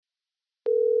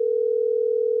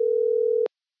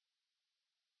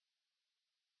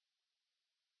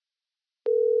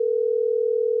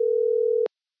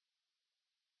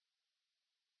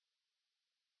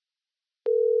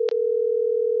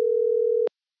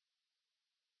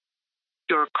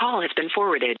Your call has been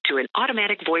forwarded to an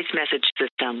automatic voice message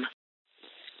system.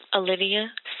 Olivia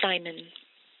Simon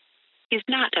Is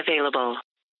not available.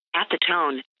 At the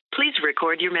tone, please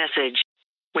record your message.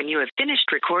 When you have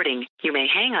finished recording, you may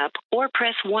hang up or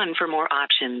press 1 for more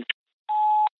options.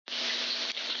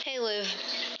 Hey, Liv.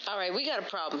 All right, we got a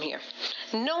problem here.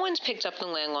 No one's picked up the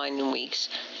landline in weeks,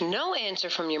 no answer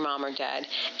from your mom or dad,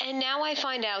 and now I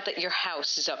find out that your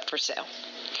house is up for sale.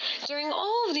 During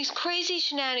all of these crazy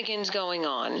shenanigans going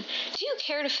on, do you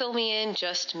care to fill me in,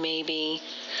 just maybe?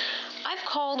 I've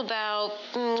called about,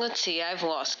 I've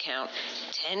lost count,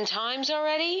 10 times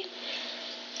already?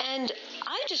 And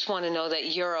I just want to know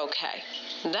that you're okay.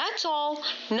 That's all.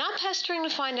 Not pestering to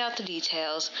find out the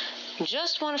details.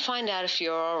 Just want to find out if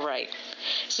you're all right.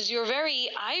 This is your very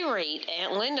irate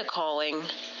Aunt Linda calling.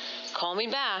 Call me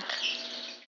back.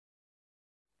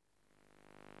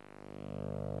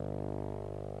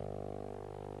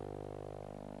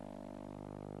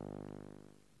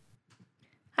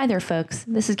 Hi there, folks.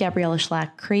 This is Gabriella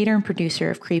Schlack, creator and producer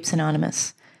of Creeps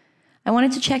Anonymous. I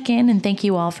wanted to check in and thank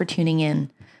you all for tuning in.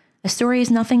 A story is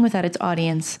nothing without its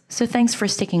audience, so thanks for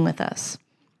sticking with us.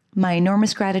 My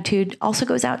enormous gratitude also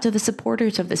goes out to the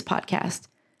supporters of this podcast: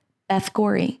 Beth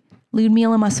Gorrie,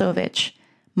 Ludmila Massovich,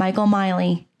 Michael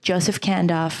Miley, Joseph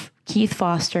Kandov, Keith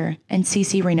Foster, and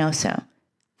Cici Reynoso.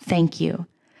 Thank you.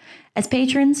 As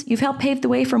patrons, you've helped pave the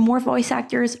way for more voice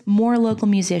actors, more local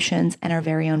musicians, and our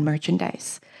very own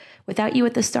merchandise. Without you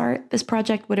at the start, this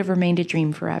project would have remained a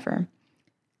dream forever.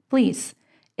 Please,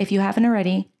 if you haven't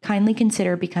already, kindly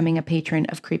consider becoming a patron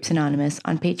of Creeps Anonymous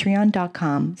on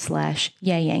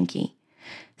patreon.com/YayYankee.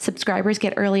 Subscribers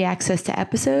get early access to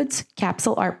episodes,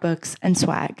 capsule art books, and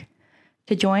swag.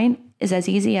 To join is as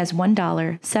easy as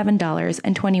 $1, $7,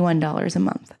 and $21 a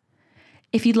month.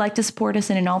 If you'd like to support us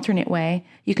in an alternate way,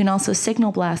 you can also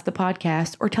signal blast the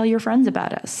podcast or tell your friends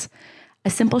about us. A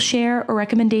simple share or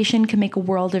recommendation can make a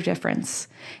world of difference.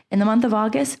 In the month of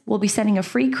August, we'll be sending a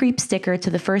free creep sticker to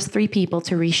the first 3 people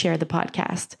to reshare the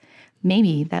podcast.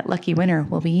 Maybe that lucky winner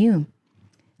will be you.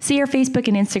 See our Facebook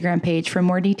and Instagram page for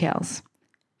more details.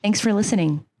 Thanks for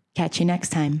listening. Catch you next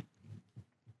time.